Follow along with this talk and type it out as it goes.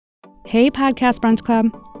Hey, Podcast Brunch Club.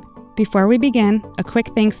 Before we begin, a quick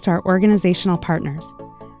thanks to our organizational partners,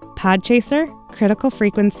 Podchaser, Critical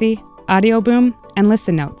Frequency, Audio Boom, and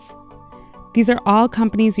Listen Notes. These are all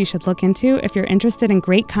companies you should look into if you're interested in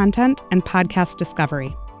great content and podcast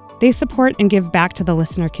discovery. They support and give back to the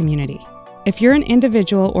listener community. If you're an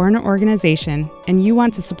individual or an organization and you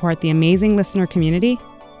want to support the amazing listener community,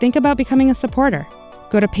 think about becoming a supporter.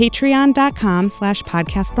 Go to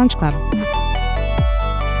patreon.com/podcastbrunchclub.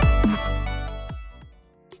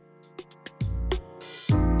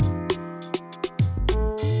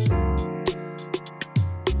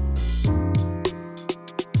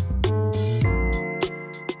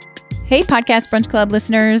 Hey, Podcast Brunch Club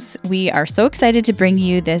listeners. We are so excited to bring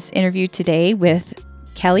you this interview today with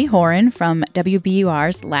Kelly Horan from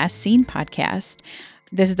WBUR's Last Seen podcast.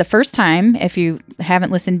 This is the first time, if you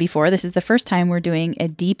haven't listened before, this is the first time we're doing a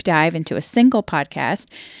deep dive into a single podcast.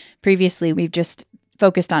 Previously, we've just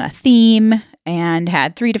focused on a theme and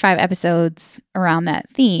had 3 to 5 episodes around that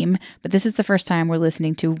theme. But this is the first time we're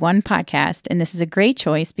listening to one podcast. And this is a great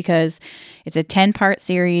choice because it's a 10-part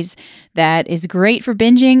series that is great for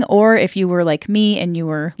binging. Or if you were like me and you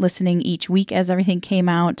were listening each week as everything came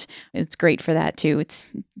out, it's great for that too.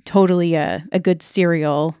 It's totally a good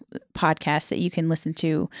serial podcast that you can listen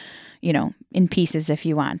to, you know, in pieces if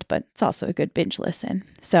you want, but it's also a good binge listen.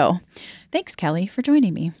 So thanks, Kelly, for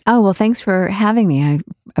joining me. Oh, well, thanks for having me. I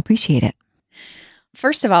appreciate it.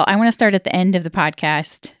 First of all, I want to start at the end of the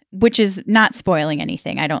podcast, which is not spoiling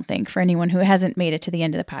anything, I don't think, for anyone who hasn't made it to the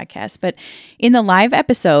end of the podcast. But in the live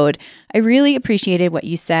episode, I really appreciated what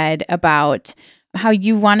you said about how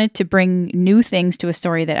you wanted to bring new things to a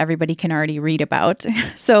story that everybody can already read about.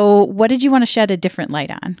 So what did you want to shed a different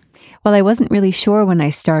light on? Well, I wasn't really sure when I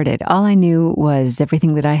started. All I knew was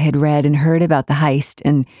everything that I had read and heard about the heist,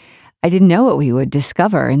 and I didn't know what we would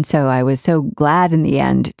discover. And so I was so glad in the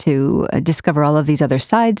end to discover all of these other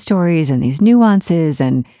side stories and these nuances.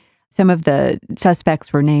 And some of the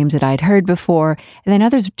suspects were names that I'd heard before, and then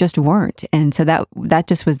others just weren't. And so that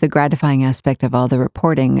just was the gratifying aspect of all the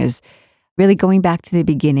reporting, is really going back to the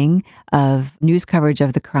beginning of news coverage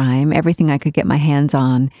of the crime, everything I could get my hands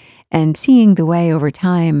on, and seeing the way over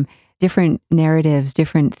time, different narratives,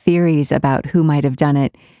 different theories about who might have done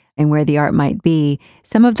it and where the art might be.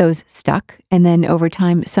 Some of those stuck, and then over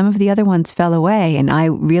time, some of the other ones fell away. And I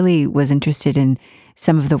really was interested in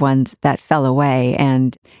some of the ones that fell away.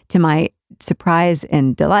 And to my surprise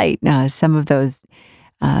and delight, some of those,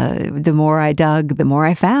 the more I dug, the more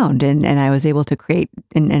I found. And I was able to create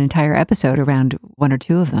an entire episode around one or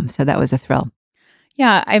two of them. So that was a thrill.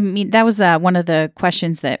 Yeah, I mean, that was one of the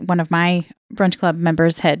questions that one of my Brunch Club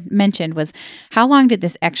members had mentioned was, how long did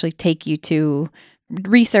this actually take you to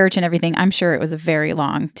research and everything? I'm sure it was very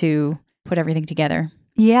long to put everything together.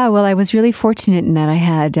 Yeah, well, I was really fortunate in that I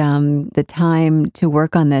had the time to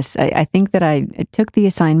work on this. I think that I took the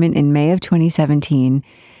assignment in May of 2017,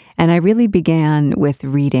 and I really began with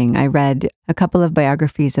reading. I read a couple of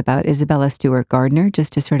biographies about Isabella Stewart Gardner,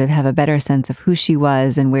 just to sort of have a better sense of who she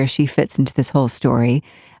was and where she fits into this whole story,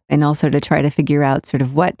 and also to try to figure out sort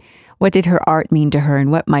of what did her art mean to her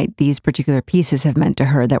and what might these particular pieces have meant to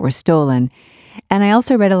her that were stolen. And I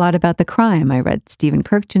also read a lot about the crime. I read Stephen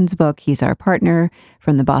Kirkchen's book, He's Our Partner,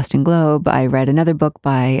 from the Boston Globe. I read another book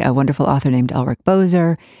by a wonderful author named Ulrich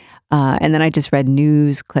Boser. And then I just read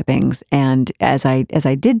news clippings. And as I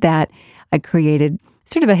did that, I created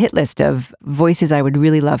sort of a hit list of voices I would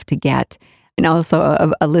really love to get, and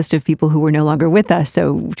also a list of people who were no longer with us.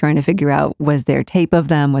 So trying to figure out, was there tape of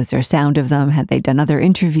them? Was there sound of them? Had they done other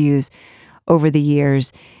interviews over the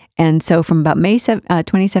years? And so from about May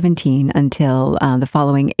 2017 until the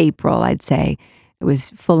following April, I'd say, it was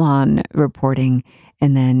full-on reporting.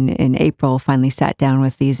 And then in April, finally sat down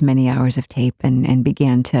with these many hours of tape and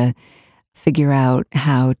began to figure out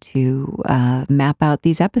how to map out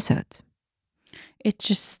these episodes.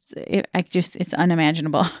 It's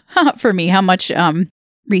unimaginable for me how much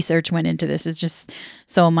research went into this. Is just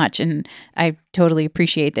so much. And I totally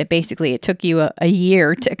appreciate that. Basically, it took you a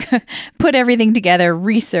year to put everything together,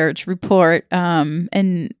 research, report,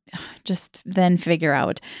 and just then figure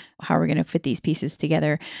out how we're going to fit these pieces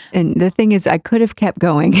together. And the thing is, I could have kept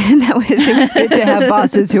going. And it was good to have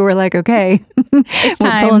bosses who were like, okay, it's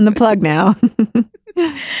time. We're pulling the plug now.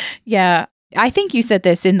 Yeah. I think you said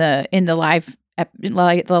this in the live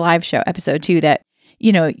show episode too, that,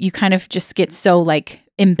 you know, you kind of just get so like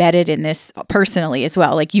embedded in this personally as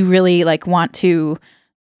well. Like you really like want to,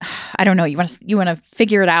 I don't know, you want to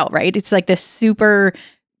figure it out, right? It's like this super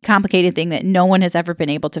complicated thing that no one has ever been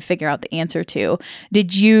able to figure out the answer to.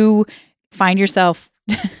 Did you find yourself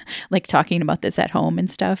like talking about this at home and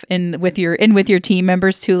stuff, and with your team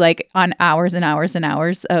members too, like on hours and hours and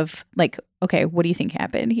hours of like, okay, what do you think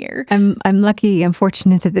happened here? I'm lucky. I'm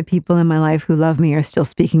fortunate that the people in my life who love me are still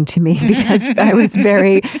speaking to me, because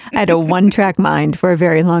I had a one-track mind for a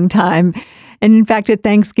very long time. And in fact, at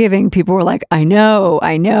Thanksgiving, people were like, I know,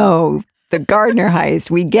 the Gardner heist,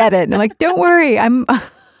 we get it. And I'm like, don't worry, I'm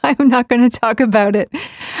not going to talk about it.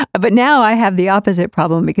 But now I have the opposite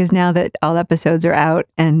problem, because now that all episodes are out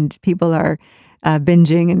and people are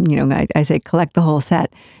binging and, I say collect the whole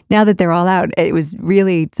set. Now that they're all out, it was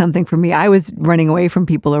really something for me. I was running away from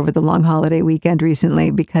people over the long holiday weekend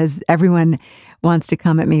recently, because everyone wants to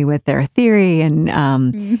come at me with their theory, and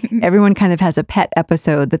everyone kind of has a pet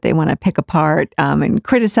episode that they want to pick apart and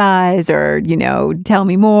criticize, or, tell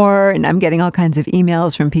me more. And I'm getting all kinds of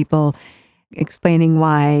emails from people explaining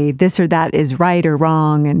why this or that is right or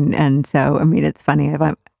wrong. And so, I mean, it's funny.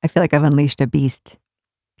 I feel like I've unleashed a beast.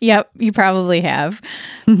 Yep, you probably have.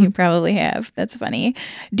 You probably have. That's funny.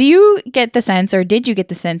 Do you get the sense, or did you get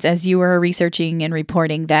the sense as you were researching and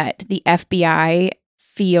reporting, that the FBI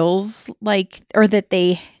feels like, or that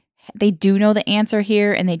they do know the answer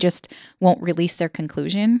here and they just won't release their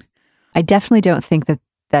conclusion? I definitely don't think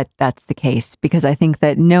that's the case, because I think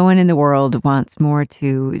that no one in the world wants more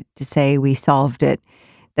to say we solved it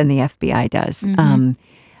than the FBI does.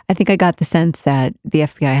 I think I got the sense that the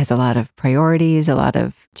FBI has a lot of priorities, a lot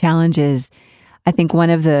of challenges. I think one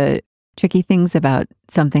of the tricky things about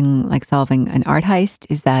something like solving an art heist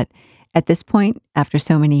is that at this point, after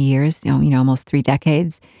so many years, almost 3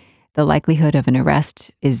 decades, the likelihood of an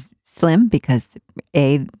arrest is slim, because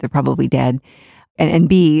A, they're probably dead, and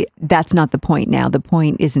B, that's not the point now. The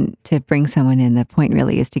point isn't to bring someone in. The point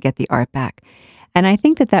really is to get the art back. And I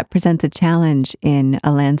think that presents a challenge in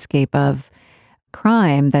a landscape of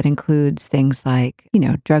crime that includes things like,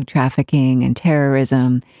 drug trafficking and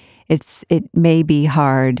terrorism. It may be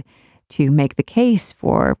hard to make the case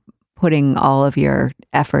for putting all of your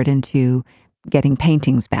effort into getting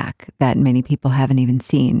paintings back that many people haven't even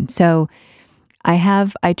seen. So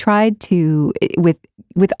I tried to,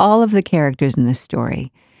 with all of the characters in this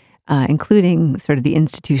story, including sort of the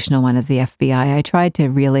institutional one of the FBI, I tried to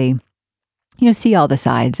really, see all the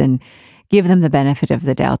sides and give them the benefit of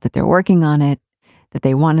the doubt that they're working on it, that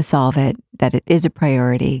they want to solve it, that it is a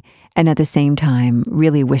priority, and at the same time,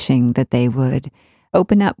 really wishing that they would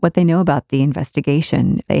open up what they know about the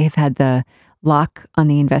investigation. They have had the lock on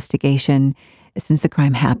the investigation since the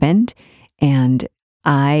crime happened, and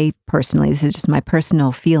I personally, this is just my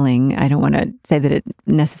personal feeling, I don't want to say that it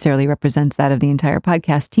necessarily represents that of the entire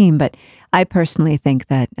podcast team, but I personally think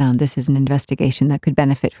that this is an investigation that could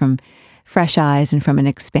benefit from fresh eyes and from an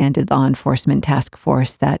expanded law enforcement task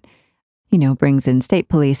force that brings in state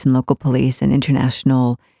police and local police and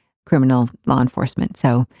international criminal law enforcement.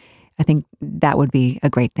 So I think that would be a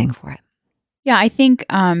great thing for it. Yeah, I think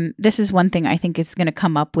this is one thing I think is going to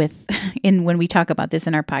come up with when we talk about this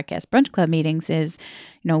in our podcast Brunch Club meetings is,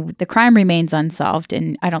 the crime remains unsolved,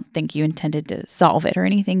 and I don't think you intended to solve it or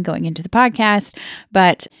anything going into the podcast,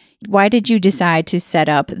 but why did you decide to set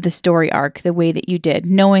up the story arc the way that you did,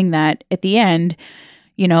 knowing that at the end,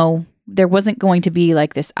 there wasn't going to be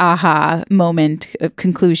like this aha moment of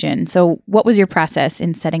conclusion? So what was your process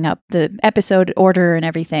in setting up the episode order and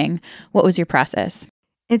everything? What was your process?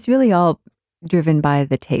 It's really all driven by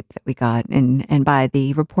the tape that we got and by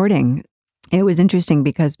the reporting. It was interesting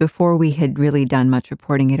because before we had really done much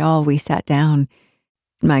reporting at all, we sat down,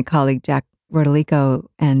 my colleague Jack Rodolico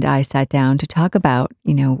and I sat down to talk about,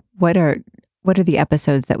 what are the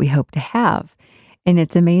episodes that we hope to have? And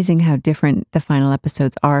it's amazing how different the final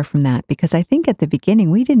episodes are from that, because I think at the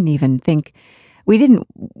beginning, we didn't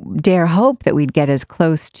dare hope that we'd get as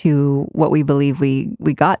close to what we believe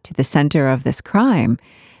we got to the center of this crime.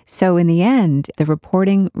 So in the end, the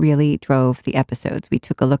reporting really drove the episodes. We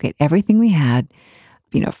took a look at everything we had,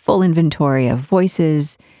 full inventory of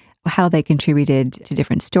voices, how they contributed to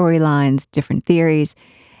different storylines, different theories,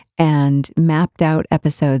 and mapped out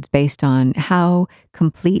episodes based on how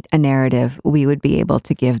complete a narrative we would be able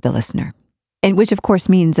to give the listener. And which, of course,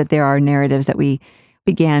 means that there are narratives that we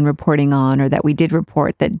began reporting on or that we did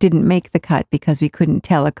report that didn't make the cut because we couldn't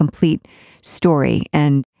tell a complete story.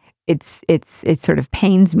 And it sort of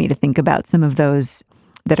pains me to think about some of those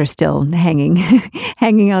that are still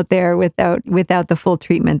hanging out there without the full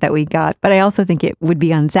treatment that we got. But I also think it would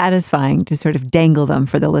be unsatisfying to sort of dangle them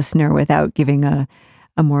for the listener without giving a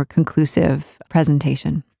more conclusive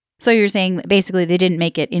presentation. So you're saying basically they didn't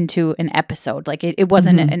make it into an episode, like it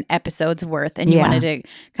wasn't an episode's worth, and you wanted to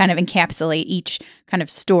kind of encapsulate each kind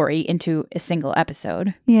of story into a single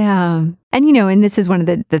episode. Yeah. And, and this is one of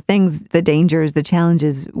the things, the dangers, the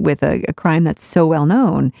challenges with a crime that's so well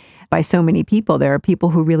known by so many people. There are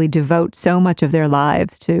people who really devote so much of their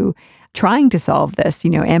lives to trying to solve this,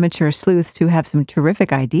 amateur sleuths who have some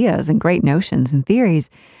terrific ideas and great notions and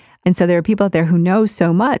theories. And so there are people out there who know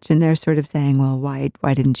so much, and they're sort of saying, well, why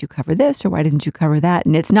didn't you cover this, or why didn't you cover that?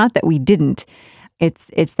 And it's not that we didn't.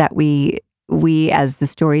 It's that we as the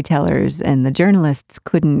storytellers and the journalists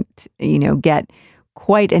couldn't, get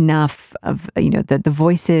quite enough of, the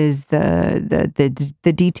voices,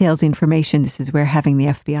 the details, the information. This is where having the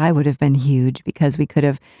FBI would have been huge, because we could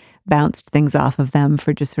have bounced things off of them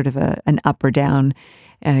for just sort of an up or down,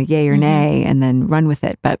 yay or nay, and then run with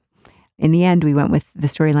it. But in the end, we went with the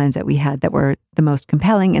storylines that we had that were the most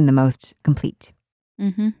compelling and the most complete.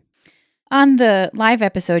 Mm-hmm. On the live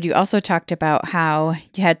episode, you also talked about how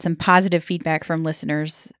you had some positive feedback from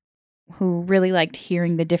listeners who really liked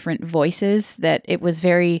hearing the different voices, that it was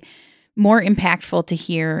very more impactful to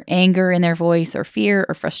hear anger in their voice, or fear,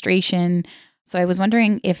 or frustration. So I was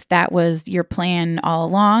wondering if that was your plan all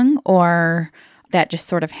along, or that just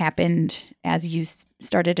sort of happened as you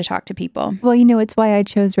started to talk to people. Well, it's why I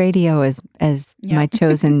chose radio as my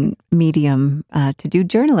chosen medium to do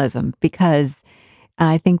journalism, because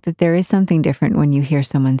I think that there is something different when you hear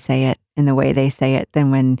someone say it in the way they say it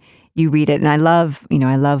than when you read it. And I love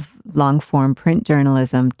long form print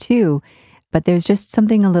journalism too, but there's just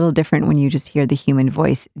something a little different when you just hear the human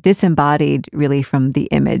voice disembodied really from the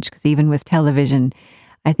image, because even with television,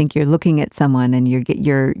 I think you're looking at someone and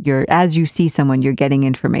you're as you see someone, you're getting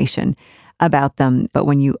information about them. But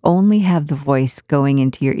when you only have the voice going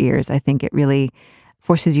into your ears, I think it really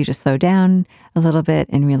forces you to slow down a little bit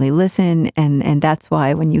and really listen. And that's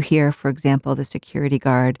why when you hear, for example, the security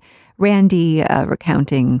guard, Randy,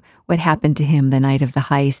 recounting what happened to him the night of the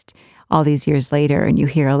heist all these years later, and you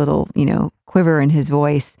hear a little, quiver in his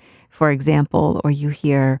voice, for example, or you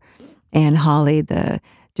hear Anne Hawley, the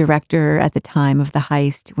director at the time of the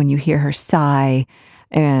heist, when you hear her sigh,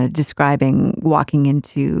 describing walking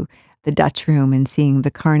into the Dutch room and seeing the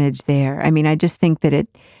carnage there. I mean, I just think that it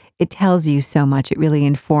tells you so much. It really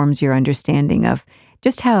informs your understanding of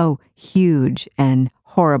just how huge and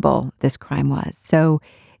horrible this crime was. So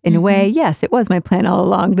in a way, yes, it was my plan all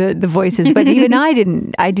along, the voices, but even I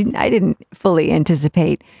didn't fully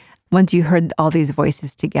anticipate, once you heard all these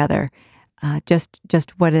voices together, just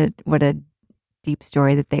what a deep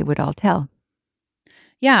story that they would all tell.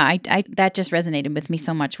 Yeah, I that just resonated with me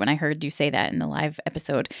so much when I heard you say that in the live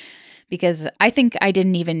episode, because I think I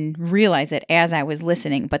didn't even realize it as I was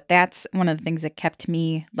listening, but that's one of the things that kept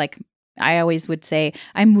me, like, I always would say,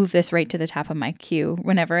 I move this right to the top of my queue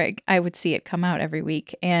whenever I would see it come out every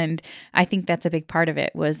week. And I think that's a big part of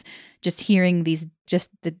it, was just hearing just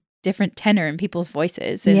the different tenor in people's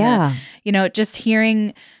voices. And just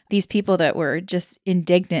hearing these people that were just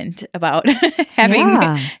indignant about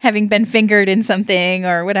having been fingered in something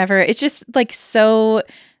or whatever. It's just like, so,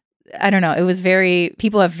 I don't know. It was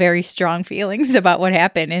people have very strong feelings about what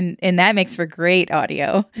happened, and that makes for great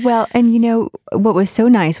audio. Well, and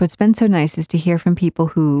what's been so nice is to hear from people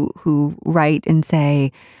who write and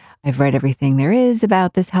say, I've read everything there is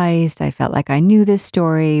about this heist. I felt like I knew this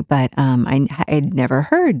story, but I'd never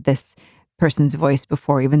heard this person's voice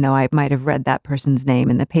before, even though I might have read that person's name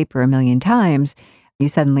in the paper a million times. You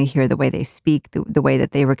suddenly hear the way they speak, the way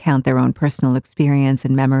that they recount their own personal experience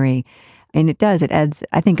and memory. And it adds,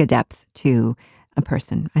 I think, a depth to a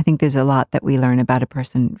person. I think there's a lot that we learn about a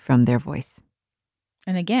person from their voice.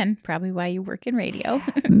 And again, probably why you work in radio.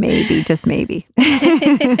 Maybe, just maybe.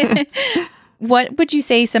 What would you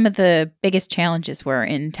say some of the biggest challenges were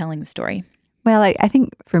in telling the story? Well, I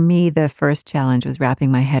think for me, the first challenge was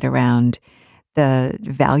wrapping my head around the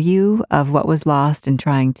value of what was lost and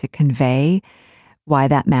trying to convey why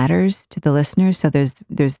that matters to the listeners. So there's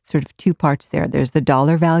sort of two parts there. There's the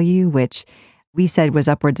dollar value, which we said was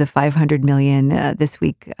upwards of 500 million. This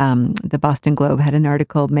week, the Boston Globe had an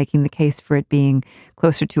article making the case for it being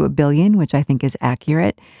closer to $1 billion, which I think is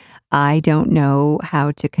accurate. I don't know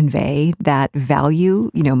how to convey that value,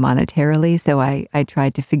 monetarily. So I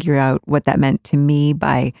tried to figure out what that meant to me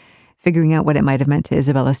by figuring out what it might have meant to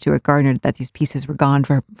Isabella Stewart Gardner, that these pieces were gone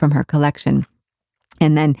from her collection.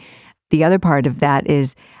 And then the other part of that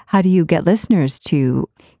is, how do you get listeners to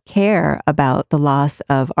care about the loss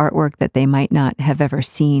of artwork that they might not have ever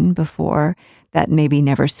seen before, that maybe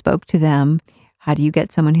never spoke to them? How do you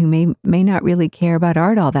get someone who may not really care about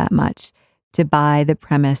art all that much to buy the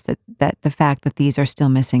premise that the fact that these are still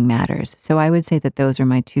missing matters. So I would say that those are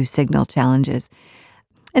my two signal challenges.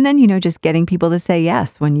 And then, just getting people to say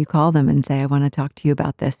yes when you call them and say, I want to talk to you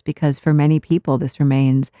about this, because for many people, this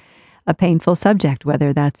remains a painful subject,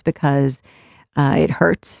 whether that's because it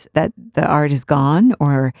hurts that the art is gone,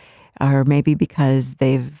 or maybe because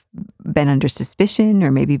they've been under suspicion,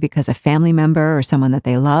 or maybe because a family member or someone that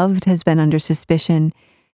they loved has been under suspicion.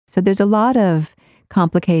 So there's a lot of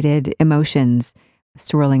complicated emotions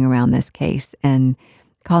swirling around this case, and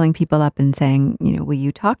calling people up and saying, will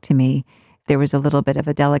you talk to me? There was a little bit of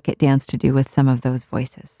a delicate dance to do with some of those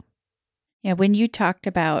voices. Yeah, when you talked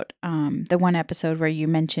about the one episode where you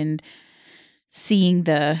mentioned seeing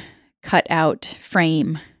the cut out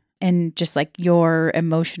frame and just like your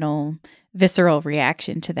emotional, visceral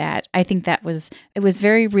reaction to that, I think it was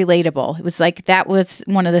very relatable. It was like, that was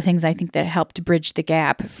one of the things I think that helped bridge the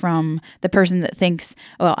gap from the person that thinks,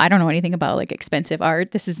 well, I don't know anything about like expensive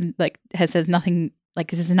art. This is like, has nothing, like,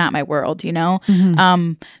 this is not my world,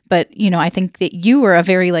 Mm-hmm. But, I think that you were a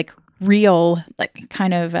very like real, like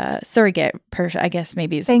kind of surrogate person, I guess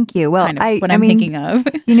maybe is Thank you. Well, kind of I'm thinking of.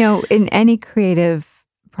 In any creative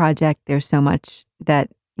project, there's so much that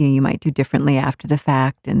you might do differently after the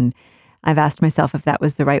fact. And I've asked myself if that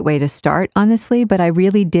was the right way to start, honestly, but I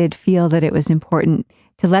really did feel that it was important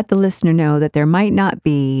to let the listener know that there might not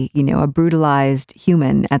be, a brutalized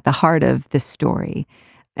human at the heart of this story,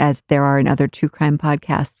 as there are in other true crime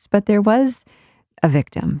podcasts, but there was a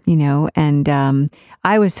victim, and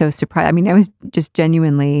I was so surprised. I mean, I was just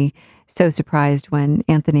genuinely so surprised when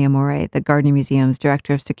Anthony Amore, the Gardner Museum's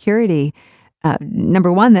director of security,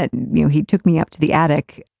 number one, that, he took me up to the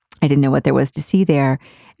attic. I didn't know what there was to see there.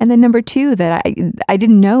 And then number two, that I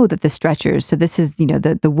didn't know that the stretchers, so this is,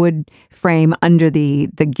 the wood frame under the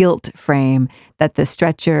gilt frame, that the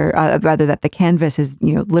stretcher, rather that the canvas is,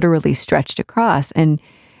 literally stretched across. And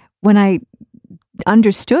when I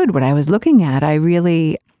understood what I was looking at, I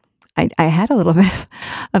had a little bit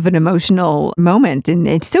of an emotional moment,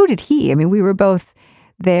 and so did he. I mean, we were both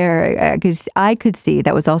there because I could see,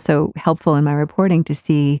 that was also helpful in my reporting, to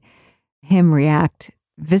see him react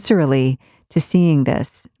viscerally to seeing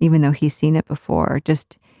this, even though he's seen it before.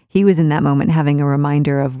 Just, he was in that moment having a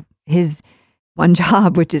reminder of his one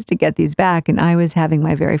job, which is to get these back. And I was having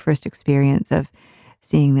my very first experience of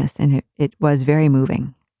seeing this, and it was very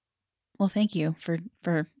moving. Well, thank you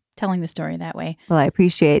for telling the story that way. Well, I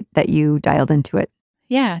appreciate that you dialed into it.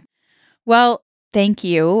 Yeah. Well, thank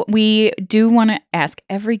you. We do want to ask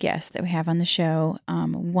every guest that we have on the show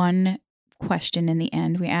one question in the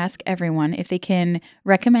end. We ask everyone if they can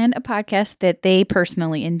recommend a podcast that they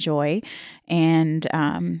personally enjoy, and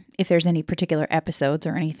if there's any particular episodes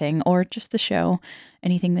or anything, or just the show,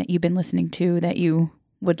 anything that you've been listening to that you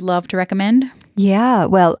would love to recommend. Yeah,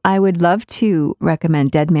 well, I would love to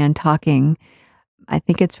recommend Dead Man Talking. I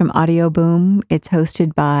think it's from Audio Boom. It's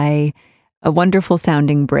hosted by a wonderful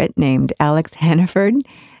sounding Brit named Alex Hannaford,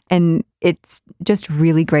 and it's just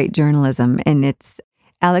really great journalism. And it's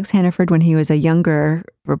Alex Hannaford, when he was a younger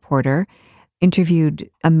reporter, interviewed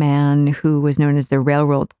a man who was known as the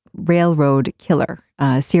railroad killer,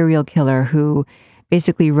 a serial killer who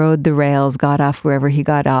basically rode the rails, got off wherever he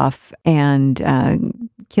got off, and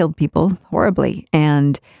killed people horribly.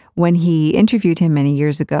 And when he interviewed him many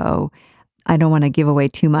years ago, I don't want to give away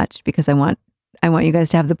too much because I want you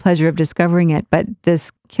guys to have the pleasure of discovering it, but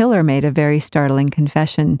this killer made a very startling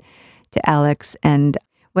confession to Alex. And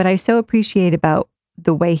what I so appreciate about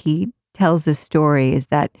the way he tells this story is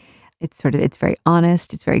that it's very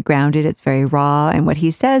honest, it's very grounded, it's very raw. And what he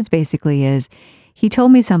says basically is, he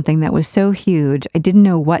told me something that was so huge, I didn't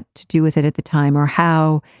know what to do with it at the time or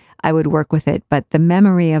how I would work with it. But the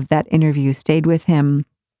memory of that interview stayed with him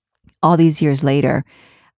all these years later.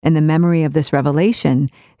 And the memory of this revelation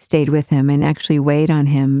stayed with him and actually weighed on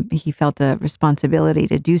him. He felt a responsibility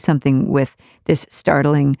to do something with this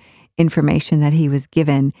startling information that he was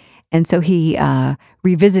given. And so he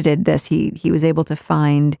revisited this. He was able to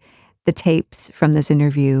find the tapes from this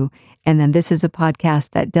interview. And then this is a podcast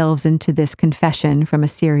that delves into this confession from a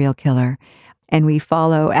serial killer. And we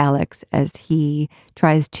follow Alex as he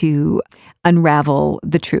tries to unravel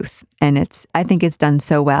the truth. And I think it's done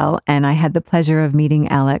so well. And I had the pleasure of meeting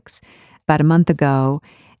Alex about a month ago,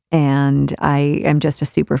 and I am just a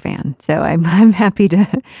super fan. So I'm happy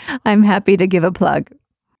to give a plug.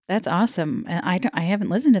 That's awesome. And I haven't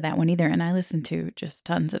listened to that one either, and I listen to just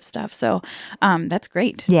tons of stuff. So that's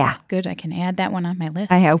great. Yeah. Good. I can add that one on my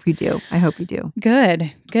list. I hope you do.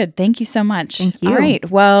 Good. Thank you so much. Thank you. All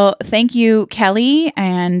right. Well, thank you, Kelly.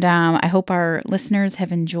 And I hope our listeners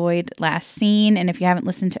have enjoyed Last Scene. And if you haven't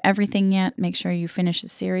listened to everything yet, make sure you finish the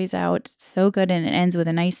series out. It's so good. And it ends with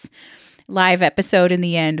a nice live episode in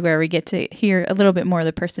the end where we get to hear a little bit more of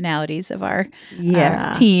the personalities of our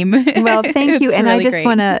team. Well, thank you. And really I just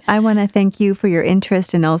want to thank you for your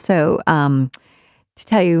interest, and also to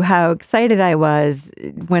tell you how excited I was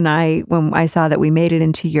when I saw that we made it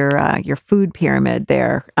into your food pyramid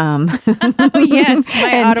there. Oh, yes,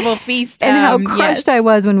 my Audible feast. And how crushed I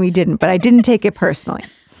was when we didn't, but I didn't take it personally.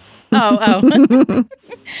 Oh,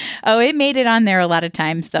 it made it on there a lot of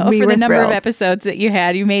times, though. We for the were number thrilled. of episodes that you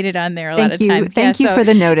had, you made it on there a lot of times. Thank you for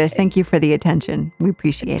the notice. Thank you for the attention. We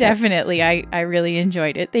appreciate it. Definitely. I really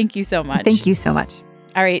enjoyed it. Thank you so much. Thank you so much.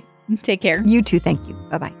 All right. Take care. You too. Thank you.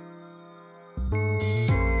 Bye-bye.